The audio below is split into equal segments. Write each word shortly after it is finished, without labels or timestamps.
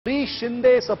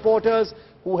Shinde supporters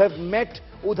who have met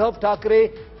Uddhav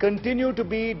Thackeray continue to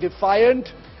be defiant.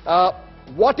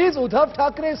 What is Uddhav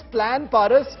Thackeray's plan,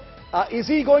 Paras? Is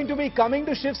he going to be coming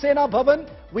to Shiv Sena Bhavan?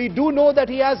 We do know that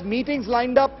he has meetings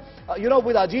lined up,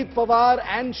 with Ajit Pawar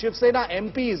and Shiv Sena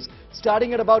MPs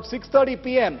starting at about 6:30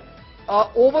 p.m.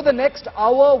 Over the next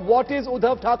hour, what is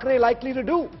Uddhav Thackeray likely to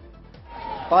do?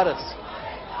 Paras.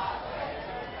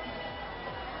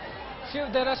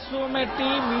 Shiv, there are so many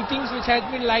meetings which has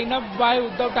been lined up by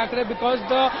Uddhav Thackeray because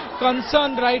the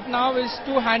concern right now is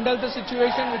to handle the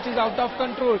situation which is out of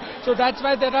control. So that's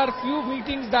why there are few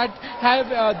meetings that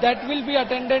will be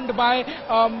attended by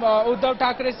Uddhav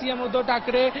Thackeray, CM Uddhav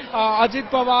Thackeray, Ajit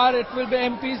Pawar. It will be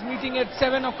MPs meeting at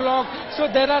 7 o'clock.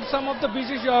 So there are some of the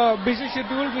busy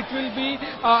schedule which will be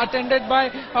attended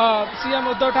by CM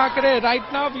Uddhav Thackeray. Right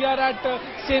now we are at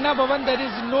Sena Bhavan. There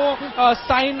is no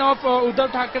sign of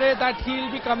Uddhav Thackeray that he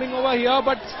will be coming over here,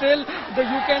 but still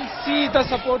you can see the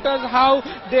supporters how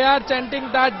they are chanting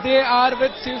that they are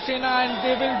with Shiv Sena and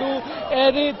they will do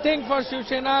anything for Shiv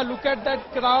Sena. Look at that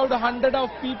crowd, 100 of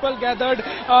people gathered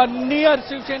near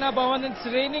Shiv Sena Bhavan. It's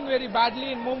raining very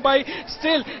badly in Mumbai.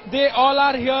 Still they all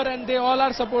are here and they all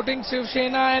are supporting Shiv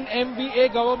Sena and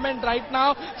MVA government. Right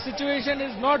now situation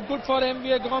is not good for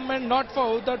MVA government, not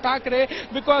for Uddhav Thackeray,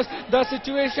 because the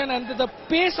situation and the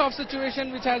pace of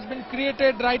situation which has been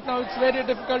created right now, it's very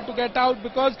difficult to get out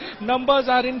because numbers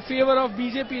are in favor of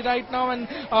BJP right now, and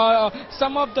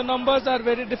some of the numbers are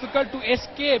very difficult to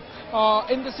escape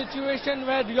in the situation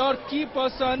where your key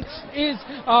person is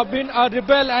been a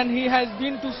rebel and he has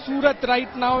been to Surat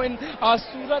right now. In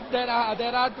Surat there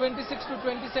are 26 to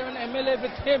 27 MLA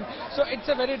with him, so it's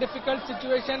a very difficult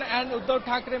situation and Uddhav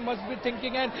Thackeray must be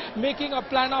thinking and making a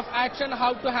plan of action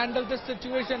how to handle this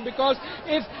situation, because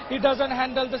if he doesn't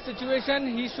handle the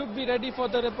situation, he should be ready for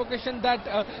the repercussion that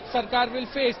Sarkar will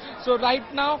face. So right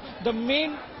now the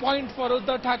main point for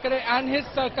Uddhav Thackeray and his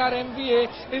Sarkar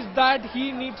MVA is that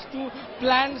he needs to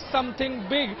plan something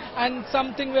big and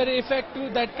something very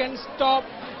effective that can stop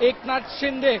Eknath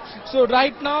Shinde. So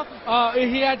right now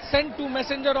he had sent two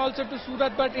messenger also to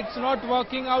Surat, but it's not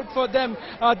working out for them.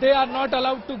 They are not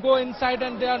allowed to go inside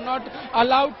and they are not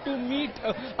allowed to meet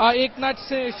Eknath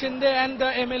Shinde and the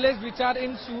MLAs which are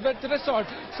in Surat resort.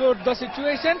 So the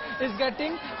situation is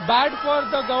getting bad for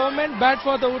the government, bad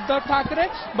for the Uddhav Thackeray,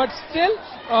 but still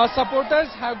supporters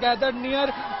have gathered near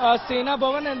Sena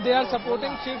Bhavan and they are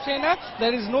supporting Shiv Sena.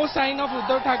 There is no sign of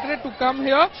Uddhav Thackeray to come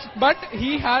here, but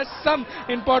he has some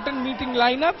important meeting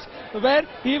lineups where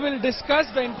he will discuss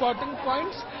the important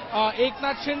points.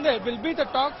 Eknath Shinde will be the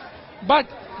talk, but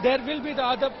there will be the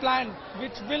other plan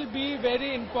which will be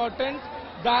very important,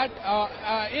 that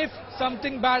if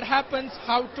something bad happens,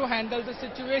 how to handle the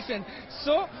situation.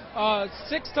 So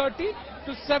 6:30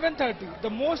 to 7:30, the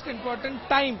most important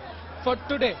time for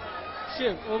today.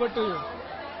 Shiv, over to you.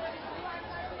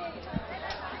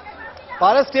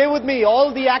 Paras, stay with me.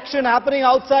 All the action happening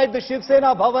outside the Shiv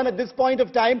Sena Bhavan at this point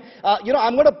of time.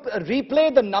 I'm going to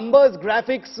replay the numbers,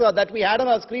 graphics that we had on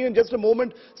our screen in just a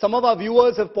moment. Some of our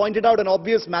viewers have pointed out an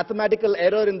obvious mathematical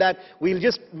error in that. We'll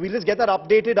just get that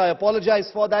updated. I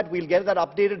apologize for that. We'll get that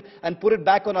updated and put it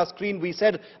back on our screen. We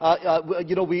said,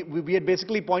 we had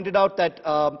basically pointed out that.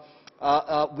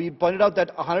 We pointed out that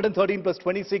 113 plus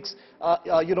 26,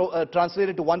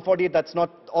 translated to 148. That's not,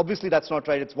 obviously that's not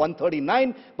right. It's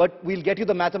 139. But we'll get you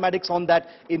the mathematics on that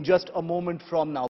in just a moment from now.